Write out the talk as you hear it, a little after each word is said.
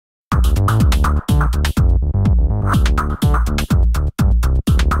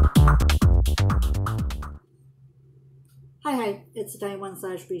it's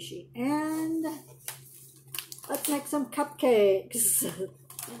Taiwan/Bishie, and let's make some cupcakes.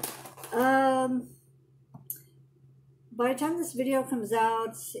 By the time this video comes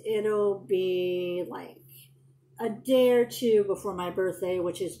out, it'll be like a day or two before my birthday,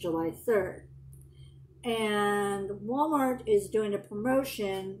 which is July 3rd. And Walmart is doing a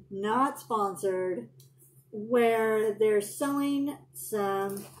promotion, not sponsored, where they're selling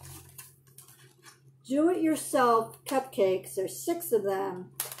some do-it-yourself cupcakes. There's 6 of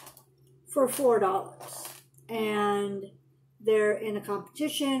them for $4. And they're in a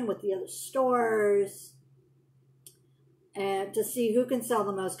competition with the other stores and to see who can sell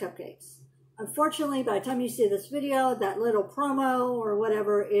the most cupcakes. Unfortunately, by the time you see this video, that little promo or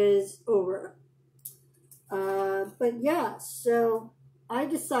whatever is over. But yeah, so I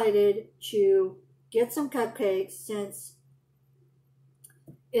decided to get some cupcakes since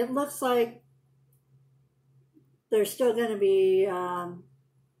it looks like there's still going to be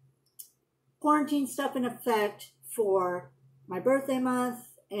quarantine stuff in effect for my birthday month,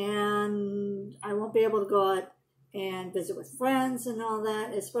 and I won't be able to go out and visit with friends and all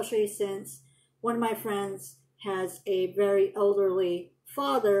that, especially since one of my friends has a very elderly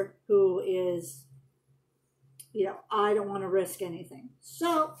father who is, you know, I don't want to risk anything.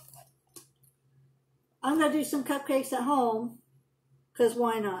 So I'm going to do some cupcakes at home, because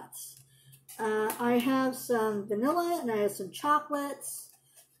why not? I have some vanilla and I have some chocolates.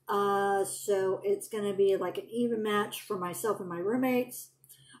 So it's going to be like an even match for myself and my roommates.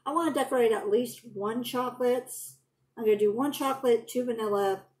 I want to decorate at least 1 chocolate. I'm going to do 1 chocolate, 2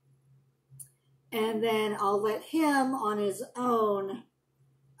 vanilla, and then I'll let him on his own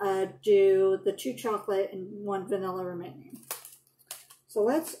do the 2 chocolate and 1 vanilla remaining. So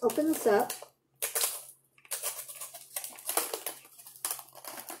let's open this up.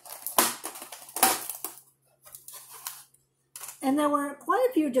 And there were quite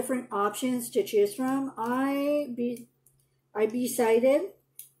a few different options to choose from. I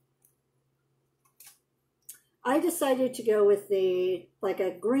decided to go with the like a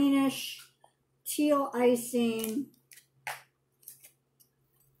greenish teal icing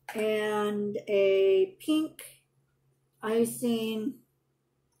and a pink icing.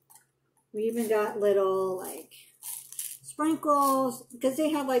 We even got little like sprinkles because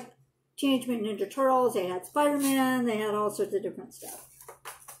they had like Teenage Mutant Ninja Turtles, they had Spider-Man, they had all sorts of different stuff.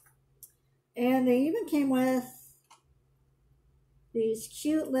 And they even came with these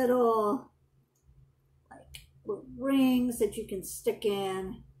cute little like rings that you can stick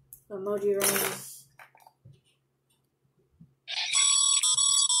in, emoji rings.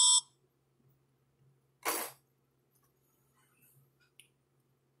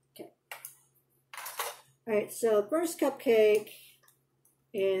 Okay. All right, so first cupcake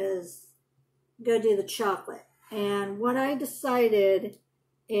is go do the chocolate. And what I decided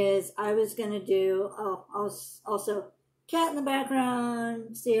is I was going to do, oh, also cat in the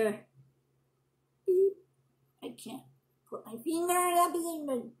background, see her? Beep. I can't put my finger in that position,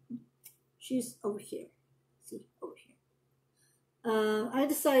 but she's over here. See, over here. I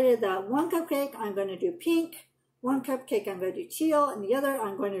decided that 1 cupcake I'm going to do pink, 1 cupcake I'm going to do teal, and the other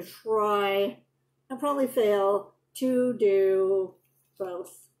I'm going to try, and probably fail, to do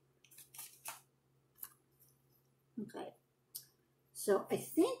both. Okay, so I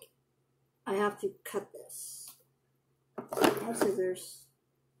think I have to cut this. I have scissors.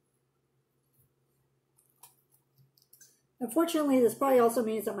 Unfortunately, this probably also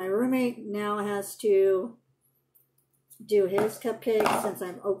means that my roommate now has to do his cupcake since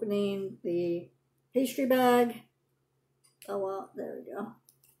I'm opening the pastry bag. Oh well, there we go.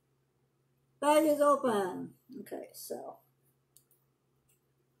 Bag is open. Okay, so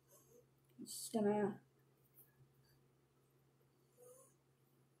I'm just gonna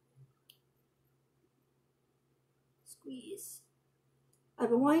squeeze. I've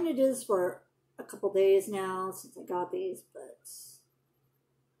been wanting to do this for a couple days now since I got these, but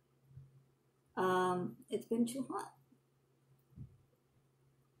it's been too hot.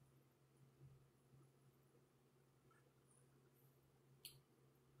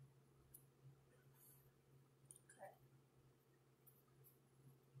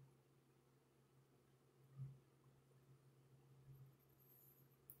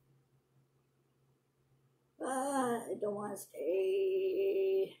 I don't want to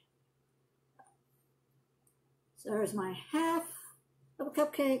stay. So there's my half of a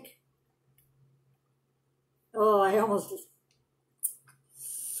cupcake. Oh, I almost just...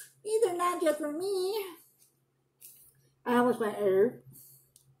 These are not just for me. I almost went,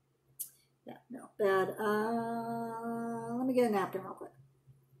 yeah, no, bad. Let me get a napkin real quick.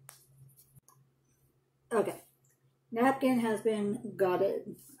 Okay. Napkin has been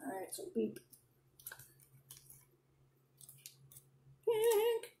gutted. Alright, so beep.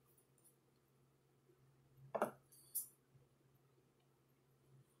 Pink.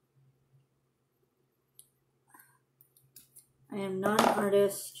 I am not an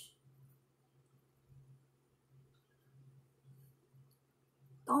artist.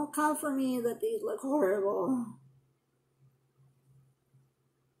 Don't come for me that these look horrible.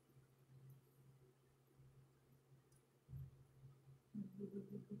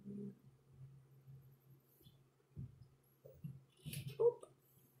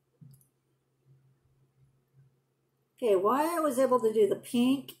 Okay, why I was able to do the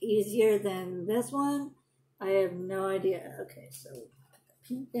pink easier than this one, I have no idea. Okay, so put the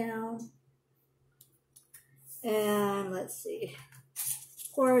pink down. And let's see.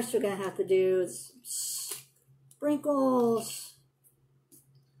 Of course, we're going to have to do sprinkles.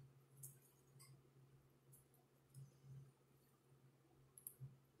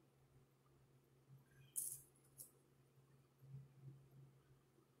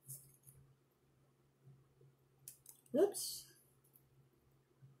 Oops.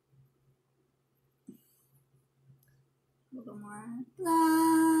 A little more.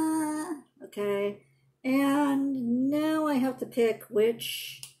 Okay. And now I have to pick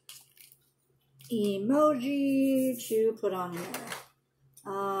which emoji to put on here.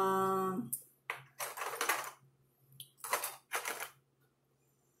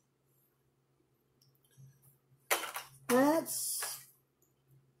 Let's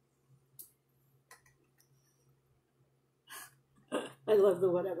I love the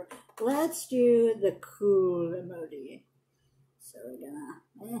whatever. Let's do the cool emoji. So we're gonna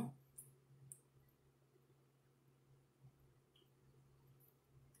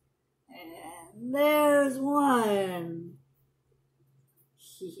and there's one.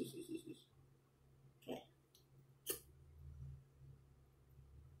 Okay.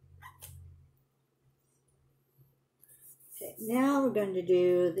 Okay, now we're going to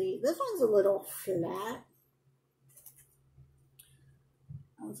do this one's a little flat.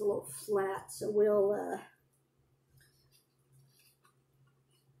 That one's a little flat, so we'll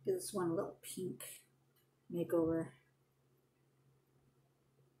give this one a little pink makeover.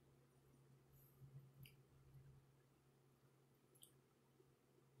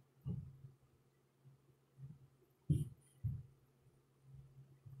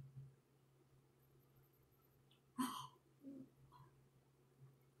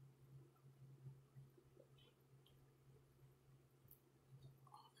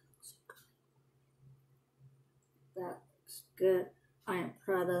 That looks good. I am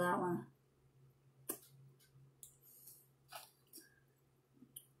proud of that one.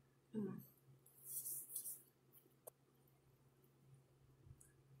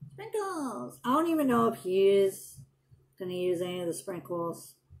 Sprinkles. I don't even know if he's going to use any of the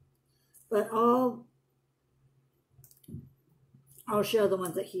sprinkles, but I'll show the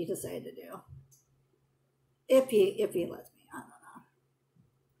ones that he decided to do. If he lets me. I don't know.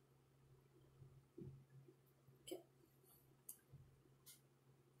 Okay.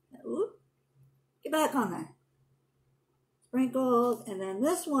 Oop. Get back on there. Sprinkles. And then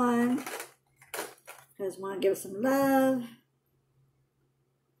this one, because I want to give some love.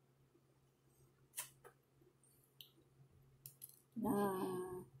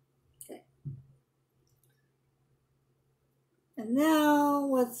 Okay. And now,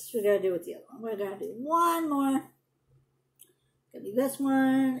 what's we gotta do with the other one? We're gonna do one more. Gonna do this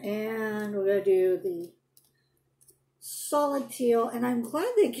one, and we're gonna do the solid teal. And I'm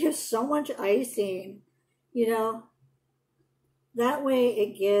glad they give so much icing. You know, that way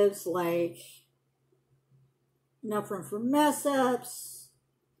it gives like enough room for mess ups.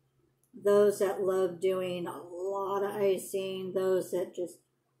 Those that love doing a lot of icing, those that just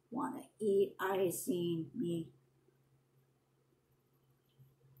want to eat icing, me.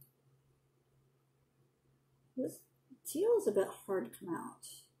 This teal is a bit hard to come out.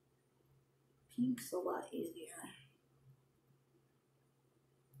 Pink's a lot easier.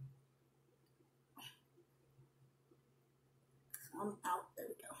 Come out, there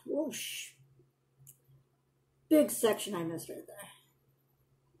we go. Whoosh. Big section I missed right there.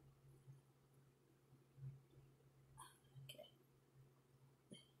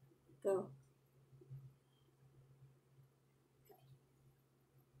 Go.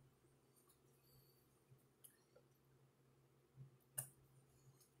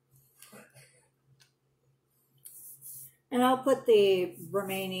 And I'll put the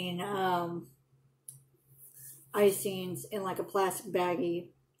remaining icings in like a plastic baggie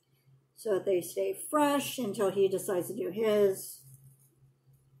so that they stay fresh until he decides to do his.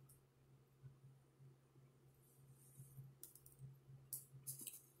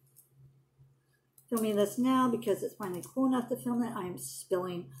 filming this now because it's finally cool enough to film it. I am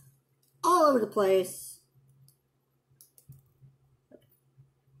spilling all over the place.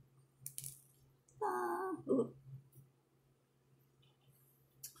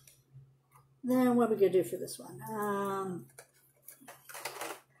 Then what are we going to do for this one?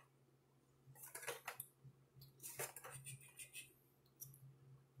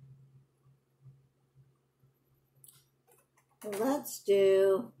 Let's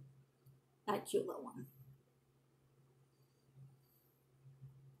do that cute little one.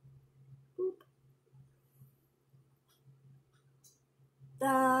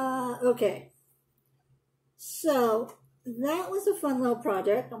 Okay. So that was a fun little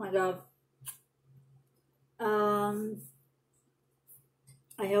project. Oh my god.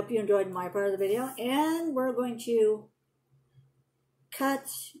 I hope you enjoyed my part of the video, and we're going to cut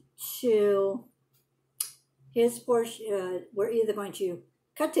to his portion. We're either going to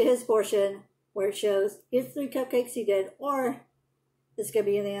cut to his portion where it shows his 3 cupcakes he did, or it's going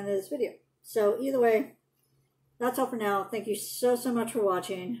to be in the end of this video. So either way, that's all for now. Thank you so much for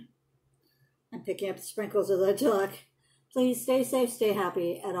watching. I'm picking up the sprinkles as I talk. Please stay safe, stay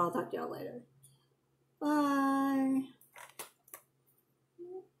happy, and I'll talk to y'all later. Bye.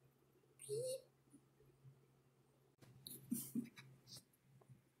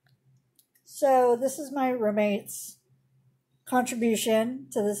 So this is my roommate's contribution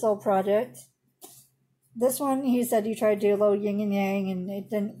to this whole project. This one, he said he tried to do a little yin and yang, and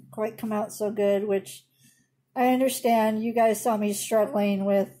it didn't quite come out so good, which I understand. You guys saw me struggling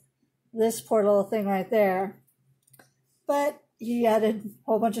with this poor little thing right there. But he added a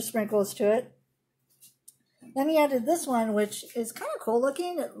whole bunch of sprinkles to it. Then he added this one, which is kind of cool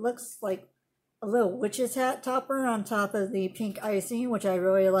looking. It looks like a little witch's hat topper on top of the pink icing, which I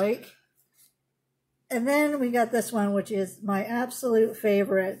really like. And then we got this one, which is my absolute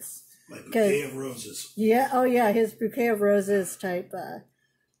favorites. My bouquet of roses. Yeah, oh yeah, his bouquet of roses type of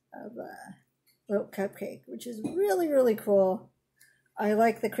little cupcake, which is really, really cool. I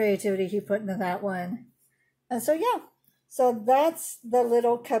like the creativity he put into that one. And so yeah, so that's the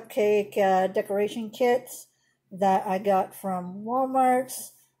little cupcake decoration kits that I got from Walmart.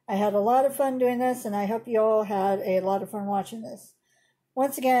 I had a lot of fun doing this, and I hope you all had a lot of fun watching this.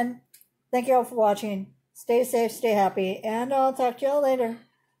 Once again, thank you all for watching. Stay safe, stay happy, and I'll talk to you all later.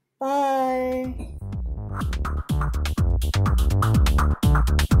 Bye.